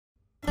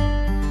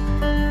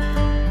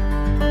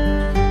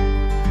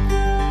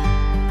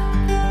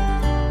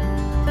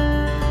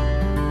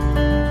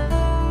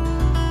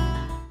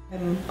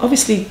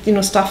obviously, you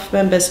know, staff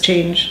members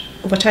change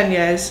over 10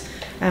 years.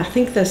 I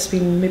think there's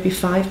been maybe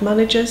 5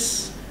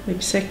 managers,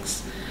 maybe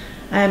 6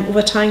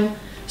 over time.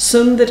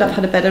 Some that I've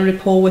had a better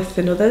rapport with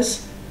than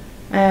others,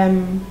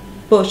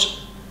 but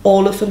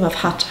all of them have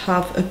had to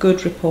have a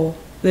good rapport.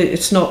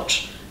 It's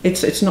not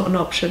an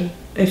option.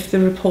 If the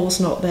rapport's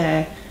not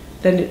there,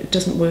 then it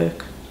doesn't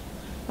work.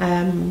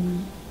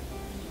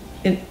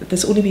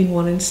 There's only been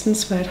one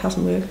instance where it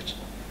hasn't worked.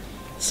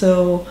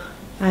 So,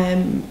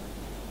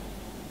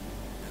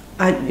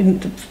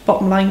 the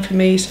bottom line for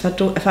me is if I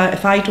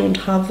don't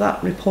have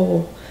that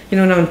rapport, you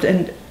know,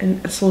 and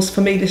I suppose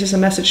for me this is a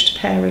message to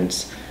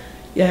parents.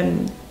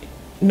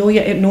 Know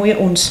your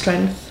own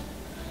strength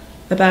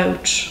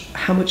about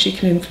how much you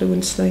can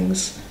influence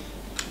things,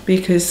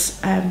 because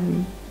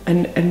and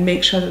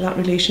make sure that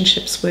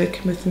relationship's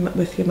working with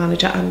your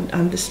manager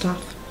and the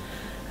staff,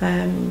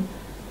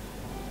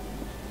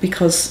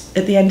 because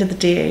at the end of the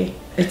day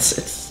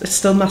it's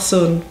still my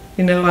son.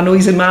 You know, I know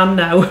he's a man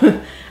now,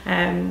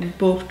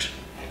 but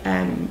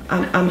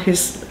I'm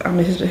his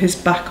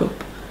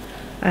backup.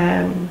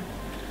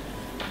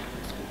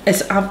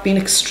 I've been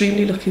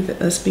extremely lucky that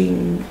there's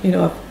been, you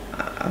know,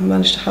 I've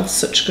managed to have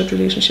such good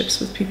relationships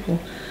with people,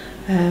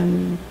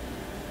 and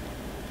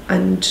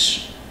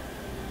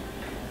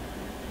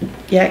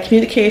yeah,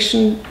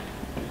 communication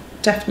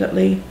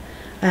definitely.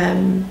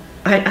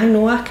 I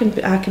know I can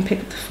pick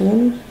up the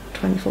phone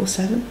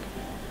 24/7,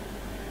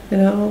 you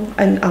know,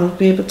 and I'll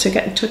be able to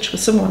get in touch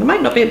with someone. I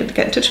might not be able to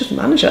get in touch with the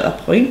manager at that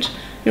point.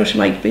 You know, she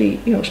might be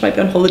on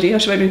holiday, or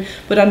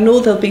but I know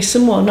there'll be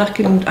someone I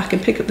can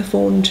pick up the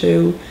phone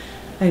to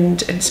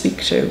and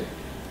speak to.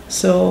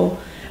 So,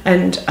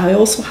 and I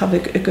also have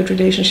a good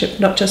relationship,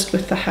 not just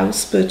with the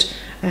house, but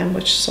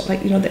which is sort of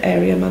like, you know, the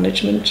area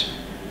management.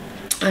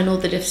 I know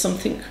that if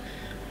something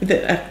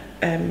that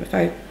if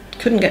I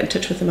couldn't get in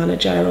touch with the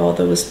manager, or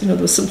there was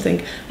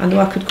something, I know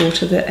I could go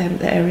to the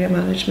area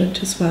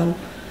management as well,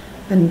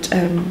 and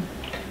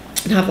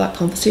have that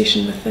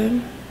conversation with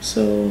them.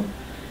 So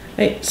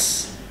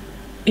it's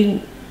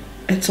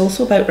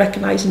also about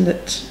recognising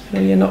that, you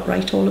know, you're not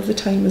right all of the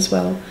time as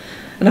well.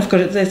 And I've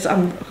got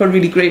a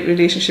really great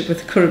relationship with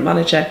the current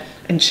manager,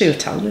 and she'll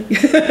tell me.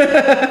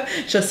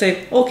 She'll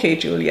say, "Okay,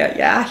 Julia,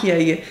 yeah, I hear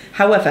you.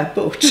 However,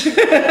 but,"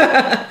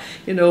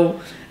 you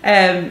know,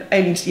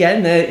 and yeah,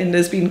 and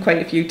there's been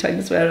quite a few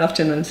times where I've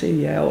turned and say,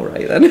 "Yeah, all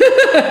right then,"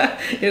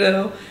 you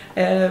know.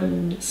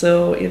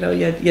 So, you know,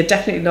 you're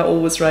definitely not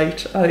always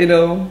right. You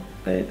know,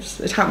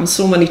 it happens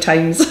so many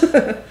times,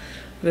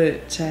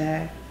 but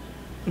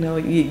you know,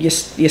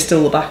 you're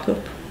still the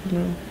backup. You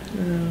know,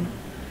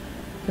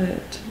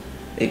 but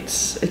it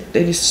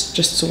is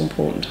just so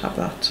important to have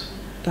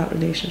that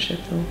relationship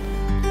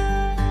though.